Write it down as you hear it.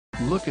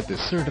Look at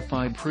this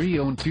certified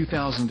pre-owned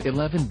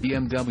 2011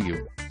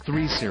 BMW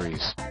 3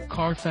 Series.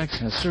 Carfax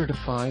has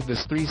certified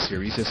this 3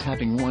 Series as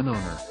having one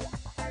owner.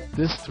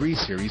 This 3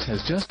 Series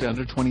has just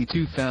under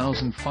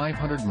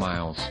 22,500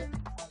 miles.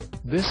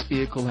 This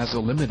vehicle has a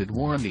limited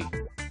warranty.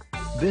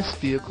 This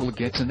vehicle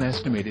gets an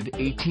estimated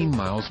 18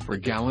 miles per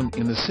gallon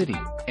in the city,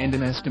 and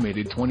an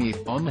estimated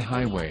 28 on the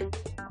highway.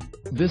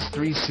 This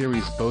 3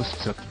 Series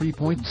boasts a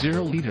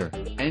 3.0-liter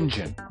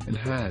engine, and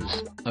has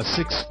a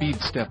 6-speed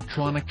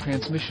Steptronic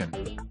transmission.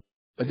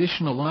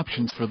 Additional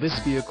options for this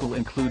vehicle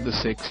include the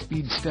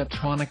 6-speed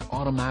Steptronic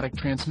automatic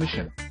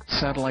transmission,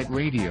 satellite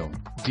radio,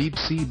 deep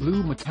sea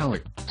blue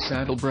metallic,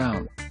 saddle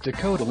brown,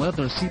 Dakota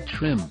leather seat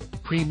trim,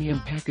 premium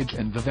package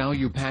and the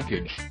value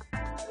package.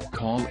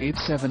 Call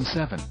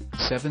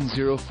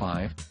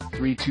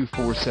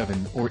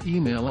 877-705-3247 or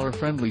email our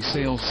friendly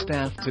sales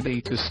staff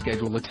today to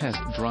schedule a test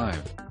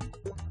drive.